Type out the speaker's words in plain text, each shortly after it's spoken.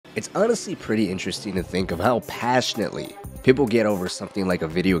It's honestly pretty interesting to think of how passionately people get over something like a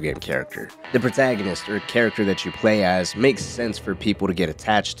video game character. The protagonist or character that you play as makes sense for people to get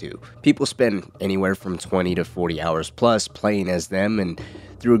attached to. People spend anywhere from 20 to 40 hours plus playing as them, and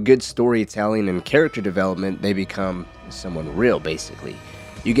through good storytelling and character development, they become someone real, basically.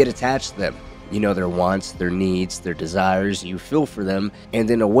 You get attached to them. You know their wants, their needs, their desires, you feel for them, and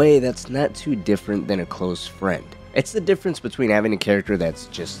in a way that's not too different than a close friend. It's the difference between having a character that's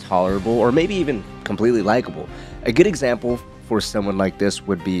just tolerable or maybe even completely likable. A good example for someone like this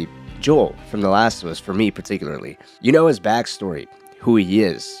would be Joel from The Last of Us, for me particularly. You know his backstory, who he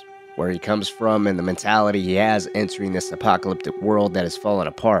is, where he comes from, and the mentality he has entering this apocalyptic world that has fallen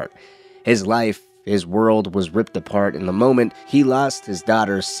apart. His life, his world was ripped apart, and the moment he lost his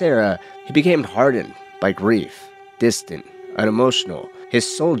daughter Sarah, he became hardened by grief, distant, unemotional. His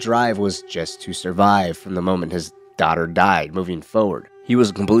sole drive was just to survive from the moment his daughter died moving forward. He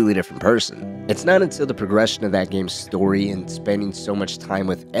was a completely different person. It's not until the progression of that game's story and spending so much time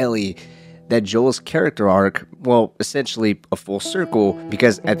with Ellie that Joel's character arc, well, essentially a full circle,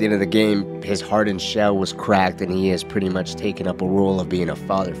 because at the end of the game, his hardened shell was cracked and he has pretty much taken up a role of being a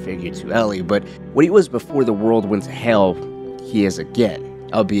father figure to Ellie. But what he was before the world went to hell, he is again.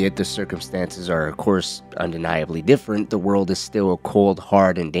 Albeit the circumstances are, of course, undeniably different. The world is still a cold,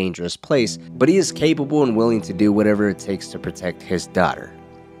 hard, and dangerous place, but he is capable and willing to do whatever it takes to protect his daughter,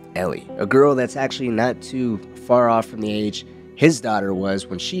 Ellie, a girl that's actually not too far off from the age his daughter was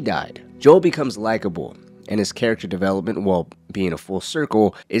when she died. Joel becomes likable, and his character development, while being a full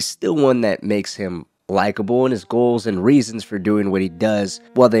circle, is still one that makes him likable, and his goals and reasons for doing what he does,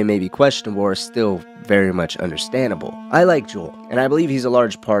 while they may be questionable, are still very much understandable. I like Joel, and I believe he's a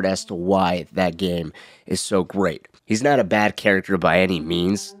large part as to why that game is so great. He's not a bad character by any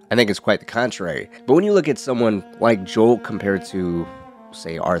means. I think it's quite the contrary. But when you look at someone like Joel compared to,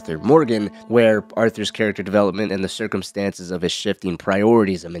 say, Arthur Morgan, where Arthur's character development and the circumstances of his shifting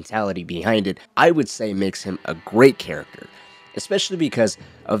priorities and mentality behind it, I would say makes him a great character, especially because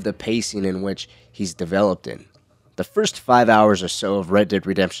of the pacing in which he's developed in. The first 5 hours or so of Red Dead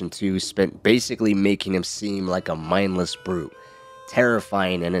Redemption 2 spent basically making him seem like a mindless brute.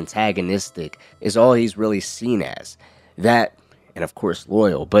 Terrifying and antagonistic is all he's really seen as. That, and of course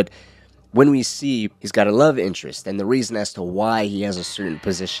loyal, but when we see he's got a love interest, and the reason as to why he has a certain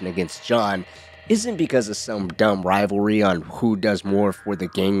position against John isn't because of some dumb rivalry on who does more for the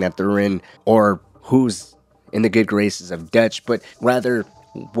gang that they're in, or who's in the good graces of Dutch, but rather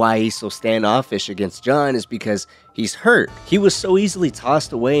why he's so standoffish against John is because he's hurt. He was so easily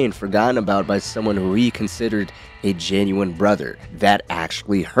tossed away and forgotten about by someone who he considered a genuine brother. That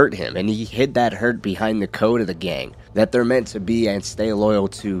actually hurt him, and he hid that hurt behind the code of the gang, that they're meant to be and stay loyal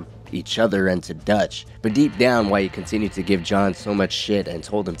to each other and to Dutch. But deep down, why he continued to give John so much shit and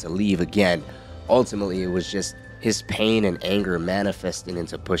told him to leave again, ultimately it was just his pain and anger manifesting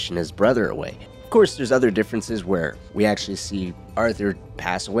into pushing his brother away. Of course, there's other differences where we actually see Arthur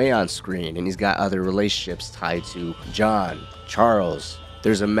pass away on screen, and he's got other relationships tied to John, Charles.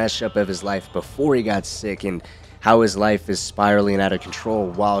 There's a mesh up of his life before he got sick, and how his life is spiraling out of control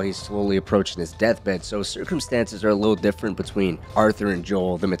while he's slowly approaching his deathbed. So circumstances are a little different between Arthur and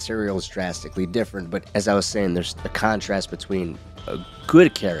Joel. The material is drastically different, but as I was saying, there's a contrast between a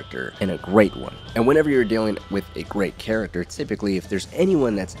good character and a great one. And whenever you're dealing with a great character, typically if there's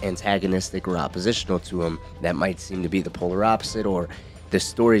anyone that's antagonistic or oppositional to him, that might seem to be the polar opposite, or the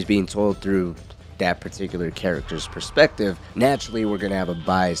story's being told through that particular character's perspective, naturally we're going to have a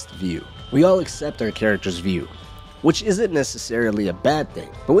biased view. We all accept our character's view, which isn't necessarily a bad thing,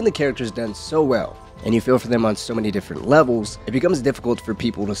 but when the character's done so well, and you feel for them on so many different levels, it becomes difficult for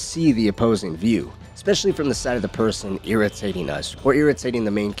people to see the opposing view, especially from the side of the person irritating us, or irritating the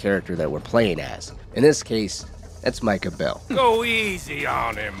main character that we're playing as. In this case, that's Micah Bell. Go easy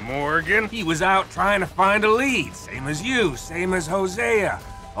on him, Morgan. He was out trying to find a lead, same as you, same as Hosea.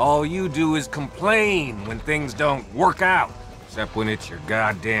 All you do is complain when things don't work out, except when it's your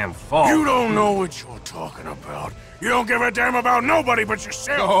goddamn fault. You don't know what you're talking about. You don't give a damn about nobody but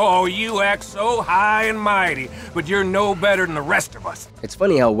yourself. Oh, you act so high and mighty, but you're no better than the rest of us. It's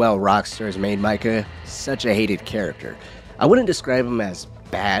funny how well Rockstar has made Micah such a hated character. I wouldn't describe him as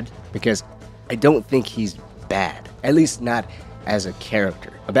bad, because I don't think he's bad. At least not as a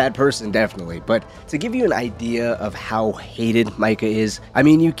character. A bad person, definitely, but to give you an idea of how hated Micah is, I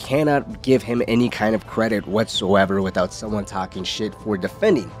mean, you cannot give him any kind of credit whatsoever without someone talking shit for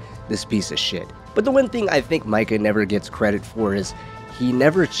defending this piece of shit. But the one thing I think Micah never gets credit for is he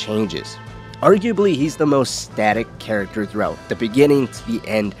never changes. Arguably, he's the most static character throughout the beginning to the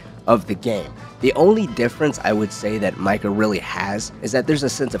end of the game. The only difference I would say that Micah really has is that there's a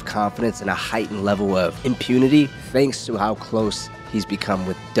sense of confidence and a heightened level of impunity thanks to how close he's become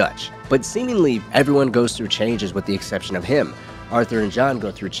with Dutch. But seemingly everyone goes through changes with the exception of him. Arthur and John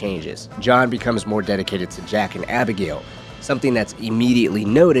go through changes. John becomes more dedicated to Jack and Abigail, something that's immediately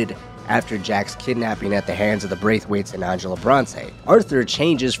noted after Jack's kidnapping at the hands of the Braithwaites and Angela Bronte. Arthur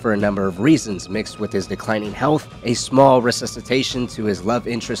changes for a number of reasons, mixed with his declining health, a small resuscitation to his love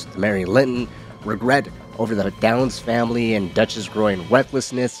interest Mary Linton, regret over the Downs family and Dutch's growing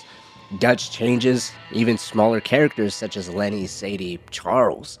recklessness. Dutch changes, even smaller characters such as Lenny, Sadie,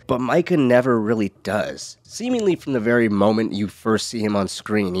 Charles. But Micah never really does. Seemingly from the very moment you first see him on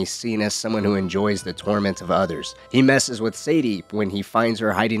screen, he's seen as someone who enjoys the torment of others. He messes with Sadie when he finds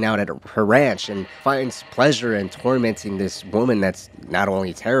her hiding out at her ranch and finds pleasure in tormenting this woman that's not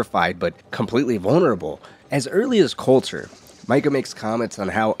only terrified but completely vulnerable. As early as Coulter, Micah makes comments on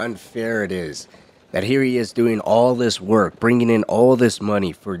how unfair it is that here he is doing all this work, bringing in all this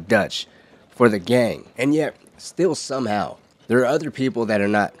money for Dutch, for the gang, and yet, still somehow, there are other people that are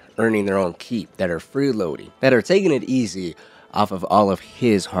not earning their own keep, that are freeloading, that are taking it easy off of all of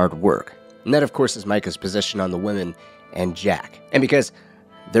his hard work. And that, of course, is Micah's position on the women and Jack. And because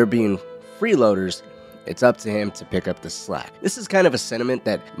they're being freeloaders, it's up to him to pick up the slack. This is kind of a sentiment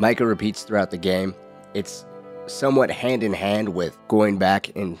that Micah repeats throughout the game. It's somewhat hand in hand with going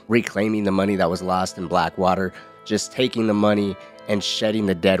back and reclaiming the money that was lost in Blackwater, just taking the money and shedding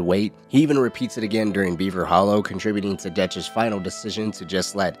the dead weight. He even repeats it again during Beaver Hollow, contributing to Dutch's final decision to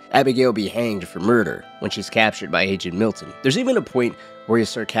just let Abigail be hanged for murder when she's captured by Agent Milton. There's even a point where he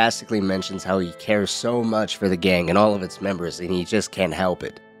sarcastically mentions how he cares so much for the gang and all of its members and he just can't help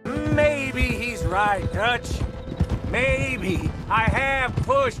it. Maybe he's right, Dutch. Maybe I have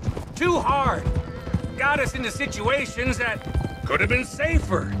pushed too hard. Got us into situations that could have been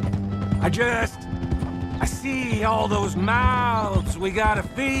safer. I see all those mouths we gotta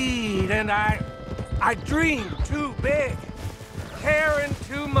feed, and I dream too big, caring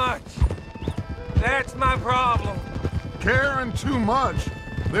too much. That's my problem. Caring too much?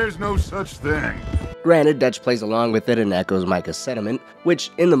 There's no such thing. Granted, Dutch plays along with it and echoes Micah's sentiment, which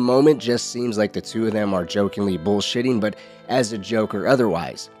in the moment just seems like the two of them are jokingly bullshitting, but as a joke or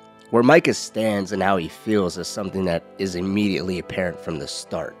otherwise. Where Micah stands and how he feels is something that is immediately apparent from the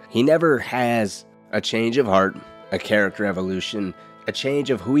start. He never has a change of heart, a character evolution, a change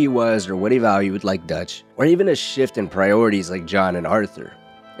of who he was or what he valued like Dutch, or even a shift in priorities like John and Arthur.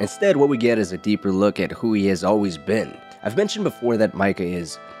 Instead, what we get is a deeper look at who he has always been. I've mentioned before that Micah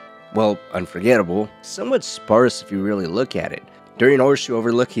is, well, unforgettable, somewhat sparse if you really look at it. During Horseshoe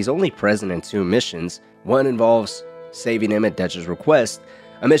Overlook, he's only present in 2 missions. One involves saving him at Dutch's request,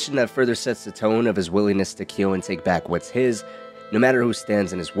 a mission that further sets the tone of his willingness to kill and take back what's his, no matter who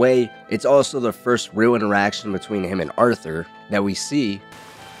stands in his way. It's also the first real interaction between him and Arthur that we see.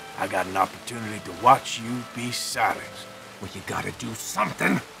 I got an opportunity to watch you be silenced. Well, you gotta do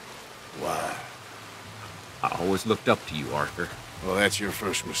something. Why? I always looked up to you, Arthur. Well, that's your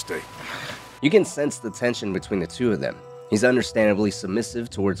first mistake. You can sense the tension between the two of them. He's understandably submissive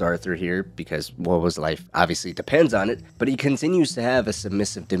towards Arthur here because, well, his life obviously depends on it, but he continues to have a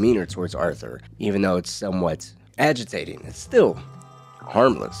submissive demeanor towards Arthur, even though it's somewhat agitating. It's still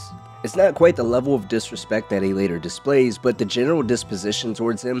harmless. It's not quite the level of disrespect that he later displays, but the general disposition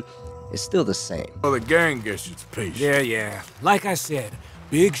towards him is still the same. Well, the gang gets its piece. Yeah. Like I said,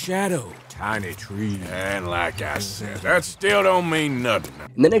 big shadow, tiny tree. And like I said, that still don't mean nothing.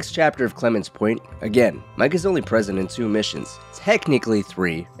 In the next chapter of Clemens Point, again, Mike is only present in 2 missions, technically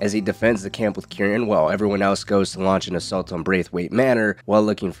 3, as he defends the camp with Kieran while everyone else goes to launch an assault on Braithwaite Manor while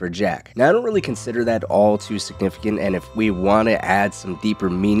looking for Jack. Now, I don't really consider that all too significant, and if we want to add some deeper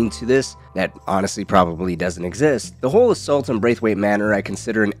meaning to this, that honestly probably doesn't exist. The whole assault on Braithwaite Manor I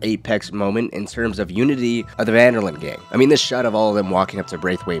consider an apex moment in terms of unity of the Vanderlyn gang. I mean, this shot of all of them walking up to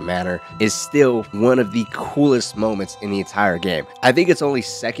Braithwaite Manor is still one of the coolest moments in the entire game. I think it's only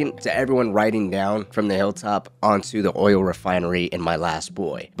second to everyone riding down from the hilltop onto the oil refinery in My Last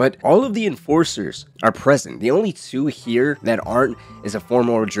Boy. But all of the enforcers are present. The only 2 here that aren't is a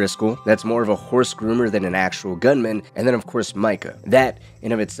former O'Driscoll, that's more of a horse groomer than an actual gunman, and then of course Micah. That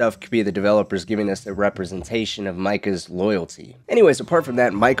in of itself could be the developers giving us a representation of Micah's loyalty. Anyways, apart from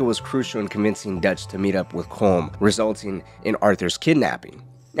that, Micah was crucial in convincing Dutch to meet up with Colm, resulting in Arthur's kidnapping.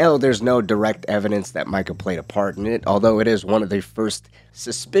 Now, there's no direct evidence that Micah played a part in it, although it is one of the first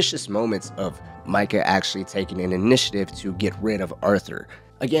suspicious moments of Micah actually taking an initiative to get rid of Arthur.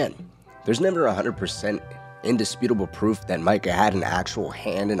 Again, there's never 100% indisputable proof that Micah had an actual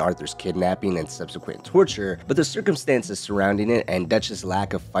hand in Arthur's kidnapping and subsequent torture, but the circumstances surrounding it and Dutch's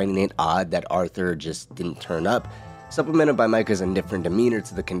lack of finding it odd that Arthur just didn't turn up, supplemented by Micah's indifferent demeanor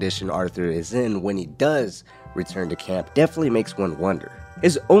to the condition Arthur is in when he does return to camp, definitely makes one wonder.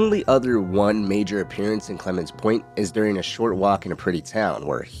 His only other one major appearance in Clemens Point is during a short walk in a pretty town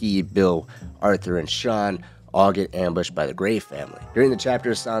where he, Bill, Arthur, and Sean all get ambushed by the Gray family. During the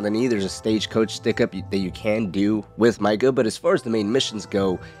chapter of Saint Denis, there's a stagecoach stick-up that you can do with Micah, but as far as the main missions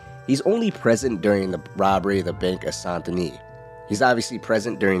go, he's only present during the robbery of the Bank of Saint Denis. He's obviously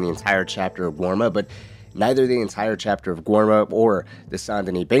present during the entire chapter of Gorma, but neither the entire chapter of Gorma or the Saint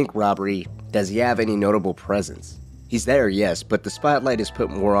Denis bank robbery does he have any notable presence. He's there, yes, but the spotlight is put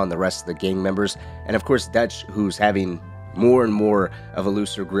more on the rest of the gang members, and of course Dutch, who's having more and more of a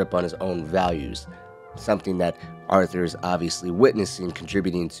looser grip on his own values. Something that Arthur is obviously witnessing,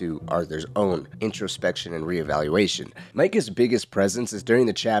 contributing to Arthur's own introspection and reevaluation. Micah's biggest presence is during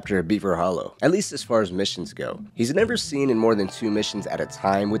the chapter of Beaver Hollow, at least as far as missions go. He's never seen in more than 2 missions at a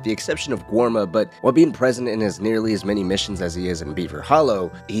time, with the exception of Gorma, but while being present in as nearly as many missions as he is in Beaver Hollow,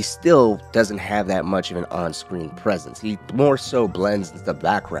 he still doesn't have that much of an on-screen presence. He more so blends into the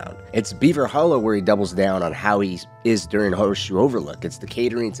background. It's Beaver Hollow where he doubles down on how he is during Horseshoe Overlook. It's the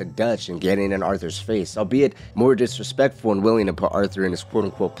catering to Dutch and getting in Arthur's face, albeit more disrespectful and willing to put Arthur in his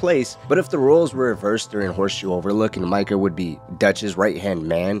quote-unquote place. But if the roles were reversed during Horseshoe Overlook and Micah would be Dutch's right-hand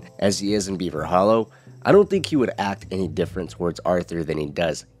man, as he is in Beaver Hollow, I don't think he would act any different towards Arthur than he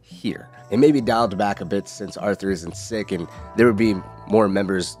does here. It may be dialed back a bit since Arthur isn't sick and there would be more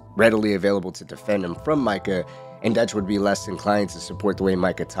members readily available to defend him from Micah, and Dutch would be less inclined to support the way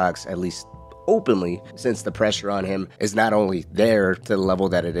Micah talks, at least openly, since the pressure on him is not only there to the level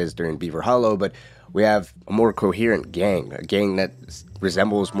that it is during Beaver Hollow, but we have a more coherent gang, a gang that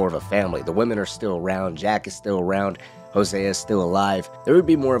resembles more of a family. The women are still around, Jack is still around, Hosea is still alive. There would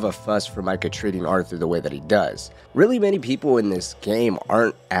be more of a fuss for Micah treating Arthur the way that he does. Really many people in this game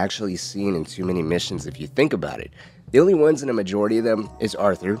aren't actually seen in too many missions if you think about it. The only ones in a majority of them is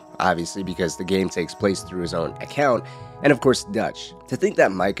Arthur, obviously because the game takes place through his own account, and of course Dutch. To think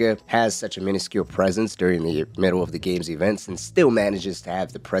that Micah has such a minuscule presence during the middle of the game's events and still manages to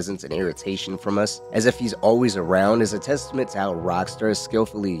have the presence and irritation from us, as if he's always around, is a testament to how Rockstar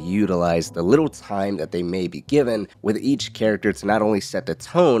skillfully utilized the little time that they may be given with each character to not only set the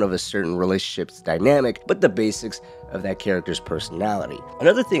tone of a certain relationship's dynamic, but the basics of that character's personality.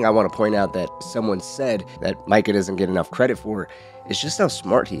 Another thing I want to point out that someone said that Micah doesn't get enough credit for is just how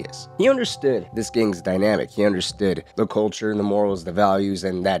smart he is. He understood this gang's dynamic. He understood the culture and the morals, the values,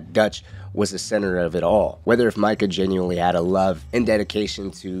 and that Dutch was the center of it all. Whether if Micah genuinely had a love and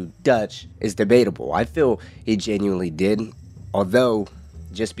dedication to Dutch is debatable. I feel he genuinely did, although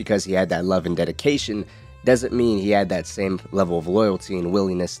just because he had that love and dedication doesn't mean he had that same level of loyalty and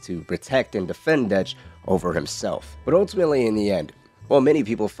willingness to protect and defend Dutch over himself. But ultimately, in the end, while many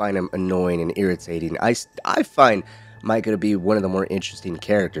people find him annoying and irritating, I find Micah to be one of the more interesting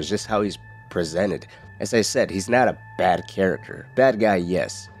characters, just how he's presented. As I said, he's not a bad character. Bad guy,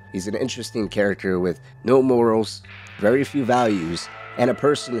 yes. He's an interesting character with no morals, very few values, and a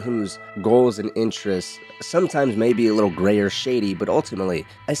person whose goals and interests sometimes may be a little gray or shady, but ultimately,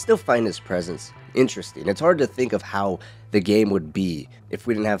 I still find his presence interesting. It's hard to think of how the game would be if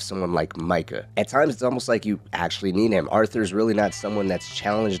we didn't have someone like Micah. At times, it's almost like you actually need him. Arthur's really not someone that's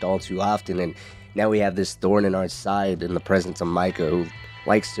challenged all too often, and now we have this thorn in our side in the presence of Micah, who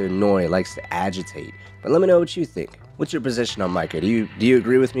likes to annoy, likes to agitate. But let me know what you think. What's your position on Micah? Do you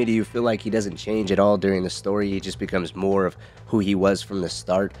agree with me? Do you feel like he doesn't change at all during the story? He just becomes more of who he was from the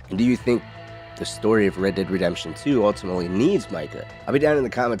start? And do you think the story of Red Dead Redemption 2 ultimately needs Micah? I'll be down in the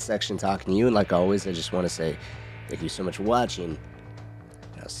comments section talking to you, and like always, I just want to say thank you so much for watching,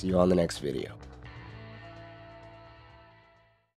 and I'll see you on the next video.